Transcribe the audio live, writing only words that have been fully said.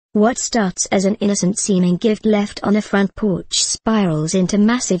What starts as an innocent-seeming gift left on a front porch spirals into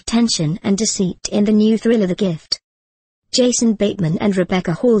massive tension and deceit in the new thriller The Gift. Jason Bateman and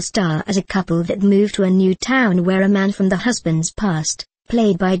Rebecca Hall star as a couple that move to a new town where a man from the husband's past,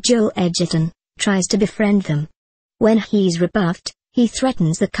 played by Joel Edgerton, tries to befriend them. When he's rebuffed, he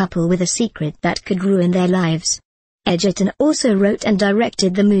threatens the couple with a secret that could ruin their lives. Edgerton also wrote and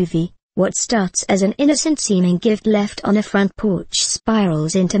directed the movie. What starts as an innocent-seeming gift left on a front porch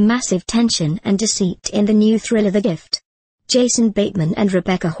spirals into massive tension and deceit in the new thriller The Gift. Jason Bateman and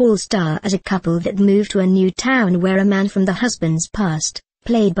Rebecca Hall star as a couple that move to a new town where a man from the husband's past,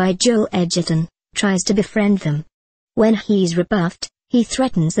 played by Joel Edgerton, tries to befriend them. When he's rebuffed, he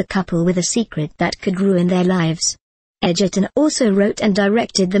threatens the couple with a secret that could ruin their lives. Edgerton also wrote and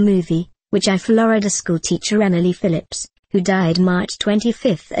directed the movie, which Florida schoolteacher Emily Phillips, who died March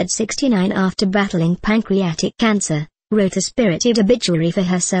 25 at 69 after battling pancreatic cancer, wrote a spirited obituary for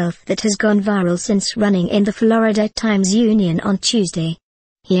herself that has gone viral since running in the Florida Times-Union on Tuesday.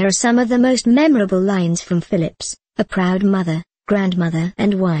 Here are some of the most memorable lines from Phillips, a proud mother, grandmother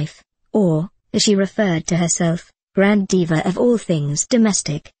and wife, or, as she referred to herself, grand diva of all things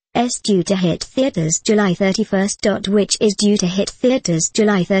domestic, due to hit theaters July 31. Which is due to hit theaters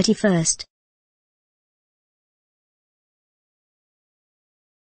July 31.